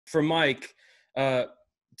for Mike,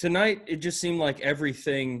 tonight it just seemed like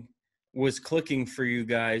everything was clicking for you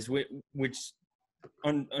guys, which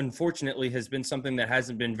unfortunately has been something that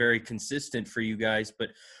hasn't been very consistent for you guys. But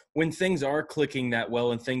when things are clicking that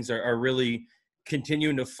well and things are really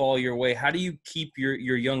continuing to fall your way, how do you keep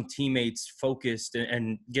your young teammates focused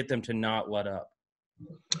and get them to not let up?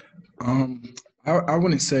 I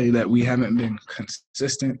wouldn't say that we haven't been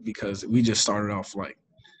consistent, because we just started off like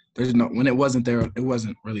when it wasn't there, it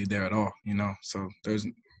wasn't really there at all, So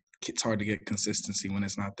it's hard to get consistency when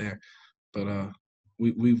it's not there. But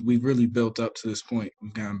we've really built up to this point.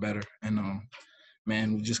 We've gotten better, and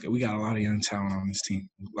man, we got a lot of young talent on this team.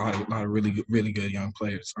 A lot of really good young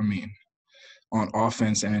players. I mean, on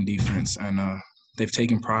offense and defense, and they've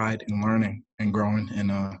taken pride in learning and growing,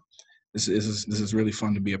 and this is really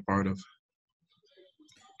fun to be a part of.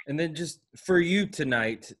 And then just for you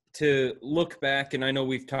tonight to look back, and I know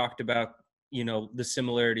we've talked about, the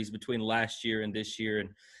similarities between last year and this year and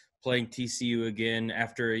playing TCU again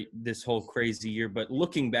after this whole crazy year, but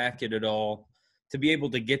looking back at it all, to be able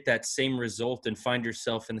to get that same result and find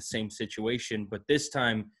yourself in the same situation, but this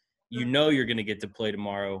time you're going to get to play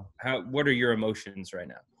tomorrow. What are your emotions right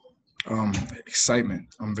now? Excitement.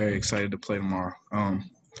 I'm very excited to play tomorrow.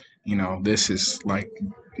 This is like,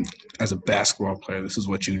 as a basketball player, this is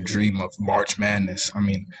what you dream of, March Madness. I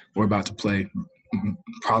mean, we're about to play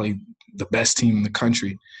probably the best team in the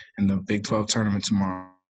country in the Big 12 tournament tomorrow.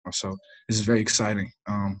 So this is very exciting.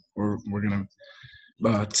 We're going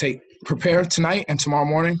to prepare tonight and tomorrow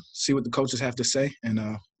morning, see what the coaches have to say, and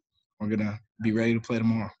we're going to be ready to play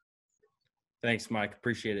tomorrow. Thanks, Mike.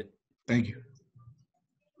 Appreciate it. Thank you.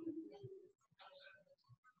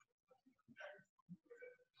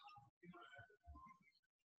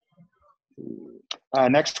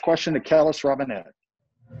 Next question to Kellis Robinette.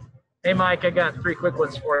 Hey, Mike, I got 3 quick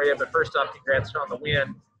ones for you, but first off, congrats on the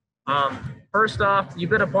win. First off, you've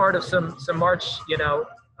been a part of some March,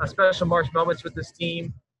 special March moments with this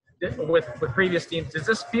team, with previous teams. Does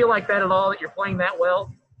this feel like that at all, that you're playing that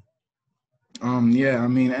well? Yeah, I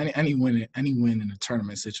mean, any win in a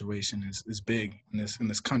tournament situation is big in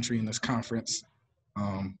this country, in this conference.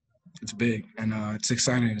 It's big, and it's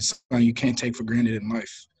exciting. It's something you can't take for granted in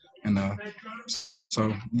life. And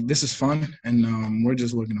so this is fun, and we're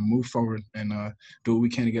just looking to move forward and do what we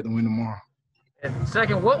can to get the win tomorrow. And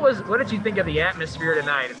second, what did you think of the atmosphere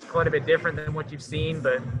tonight? It's quite a bit different than what you've seen,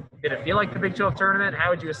 but did it feel like the Big 12 tournament? How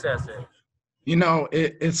would you assess it?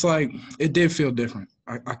 It's like it did feel different.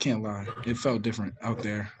 I can't lie. It felt different out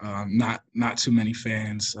there. Not too many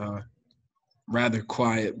fans, rather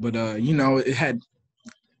quiet, but it had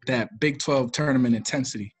that Big 12 tournament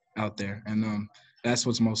intensity out there, and that's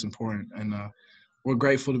what's most important. And we're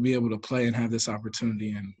grateful to be able to play and have this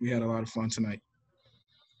opportunity, and we had a lot of fun tonight.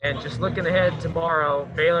 And just looking ahead tomorrow,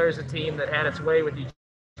 Baylor is a team that had its way with you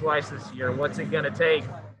twice this year. What's it going to take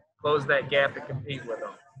to close that gap to compete with them?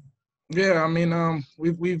 Yeah, I mean,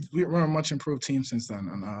 we're a much improved team since then,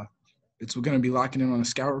 and we're going to be locking in on a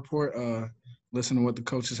scout report, listen to what the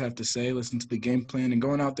coaches have to say, listen to the game plan, and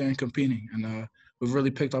going out there and competing. And we've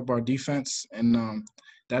really picked up our defense, and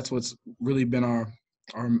that's what's really been our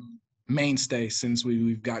mainstay since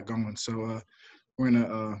we've got going. So we're going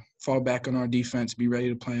to fall back on our defense, be ready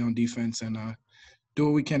to play on defense, and do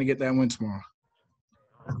what we can to get that win tomorrow.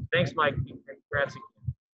 Thanks, Mike. Congrats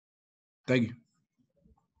again. Thank you.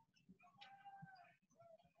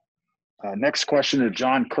 Next question to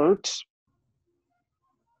John Kurtz.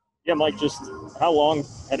 Yeah, Mike, just how long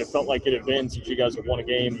had it felt like it had been since you guys have won a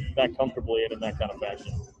game that comfortably and in that kind of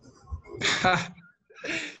fashion?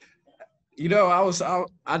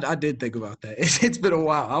 I did think about that. It's been a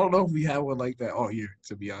while. I don't know if we had one like that all year,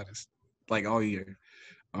 to be honest, like all year.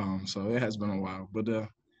 So it has been a while. But,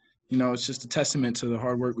 it's just a testament to the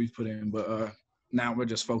hard work we've put in. But now we're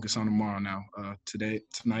just focused on tomorrow now.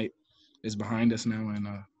 Tonight is behind us now, and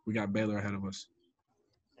we got Baylor ahead of us.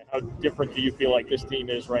 And how different do you feel like this team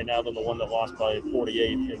is right now than the one that lost by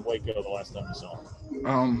 48 in Waco the last time you saw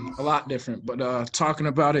them? A lot different. But talking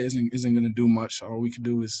about it isn't going to do much. All we can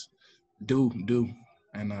do is do,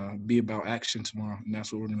 and be about action tomorrow, and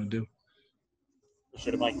that's what we're going to do.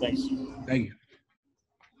 Appreciate it, Mike. Thanks. Thank you.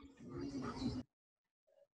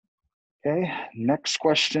 Okay, next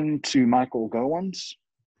question to Michael Goins.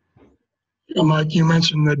 Mike, you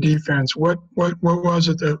mentioned the defense. What was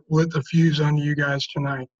it that lit the fuse on you guys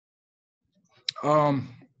tonight?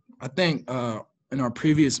 I think in our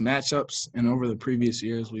previous matchups and over the previous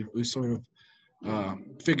years, we sort of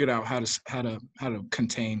figured out how to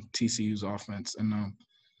contain TCU's offense. And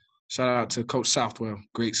shout out to Coach Southwell,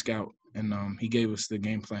 great scout, and he gave us the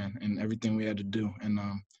game plan and everything we had to do. And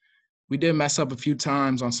we did mess up a few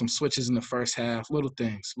times on some switches in the first half, little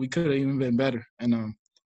things. We could have even been better, and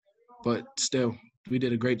but still, we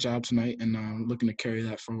did a great job tonight, and looking to carry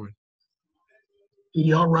that forward. Did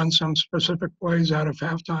y'all run some specific plays out of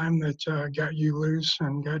halftime that got you loose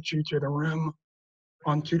and got you to the rim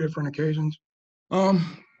on 2 different occasions?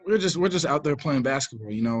 We're just out there playing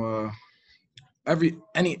basketball, you know.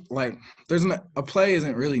 There's a play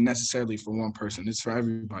isn't really necessarily for one person. It's for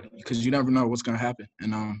everybody because you never know what's gonna happen,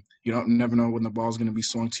 and you don't never know when the ball's gonna be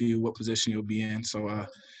swung to you, what position you'll be in. So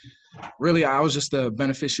really, I was just the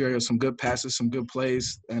beneficiary of some good passes, some good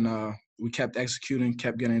plays, and we kept executing,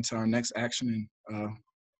 kept getting into our next action, and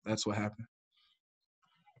that's what happened.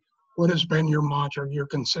 What has been your mantra, your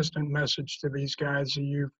consistent message to these guys,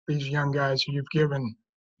 these young guys you've given?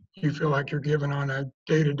 You feel like you're given on a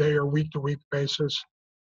day-to-day or week-to-week basis?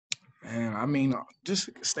 And I mean, just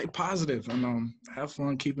stay positive and have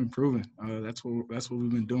fun, keep improving. That's what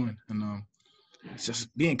we've been doing, and it's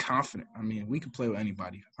just being confident. I mean, we can play with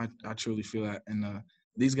anybody. I truly feel that, and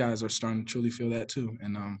these guys are starting to truly feel that too.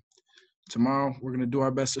 And tomorrow we're gonna do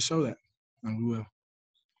our best to show that, and we will.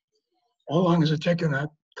 How long has it taken that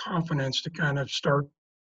confidence to kind of start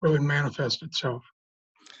really manifest itself?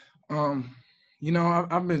 You know,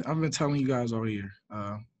 I've been telling you guys all year.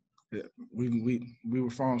 We were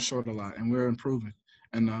falling short a lot, and we're improving.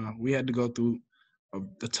 And we had to go through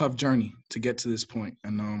a tough journey to get to this point.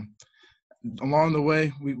 And along the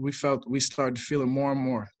way, we started to feel it more and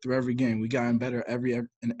more through every game. We gotten better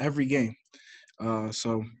in every game.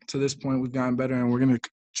 So to this point, we've gotten better, and we're gonna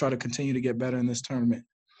try to continue to get better in this tournament.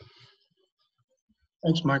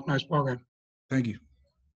 Thanks, Mike. Nice ball game. Thank you.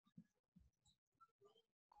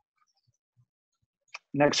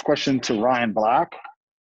 Next question to Ryan Black.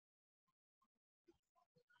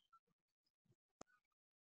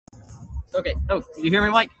 Okay. Oh, can you hear me,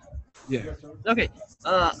 Mike? Yeah. Okay.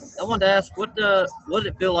 I wanted to ask, what did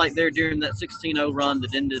it feel like there during that 16-0 run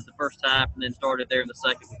that ended the first half and then started there in the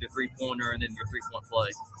second with your three-pointer and then your three-point play?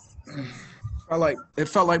 It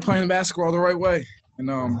felt like playing basketball the right way, and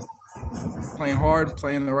playing hard,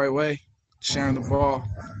 playing the right way, sharing the ball,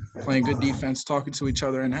 playing good defense, talking to each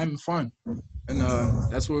other, and having fun. And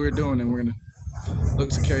that's what we're doing, and we're going to look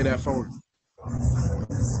to carry that forward.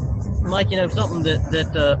 Mike, something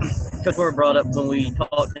that Coach Ward brought up when we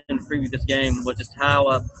talked in the preview of this game was just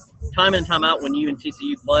how time in and time out when you and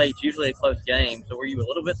TCU play, it's usually a close game. So were you a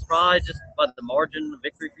little bit surprised just by the margin of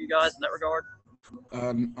victory for you guys in that regard?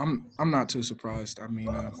 I'm not too surprised. I mean,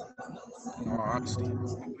 in all honesty,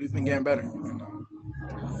 we've been getting better. And,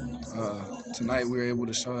 tonight we were able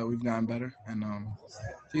to show that we've gotten better. And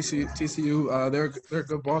TCU, they're a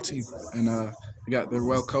good ball team, and they're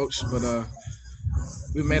well coached, but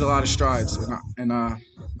we've made a lot of strides, and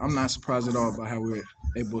I'm not surprised at all by how we were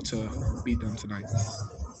able to beat them tonight.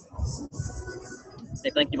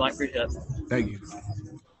 Hey, thank you, Mike. Appreciate it. Thank you.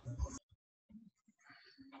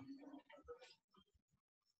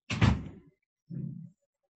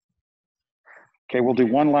 Okay, we'll do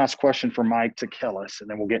one last question for Mike to Kellis, and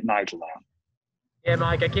then we'll get Nigel on. Yeah,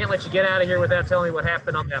 Mike, I can't let you get out of here without telling me what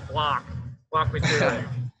happened on that block. Walk me through it.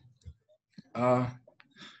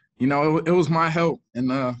 It was my help,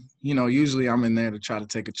 and usually I'm in there to try to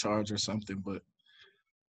take a charge or something, but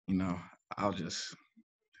he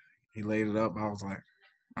laid it up. I was like,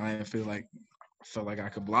 I didn't feel like I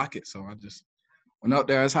could block it, so I just went up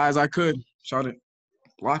there as high as I could, tried to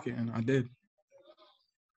block it, and I did.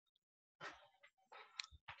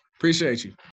 Appreciate you.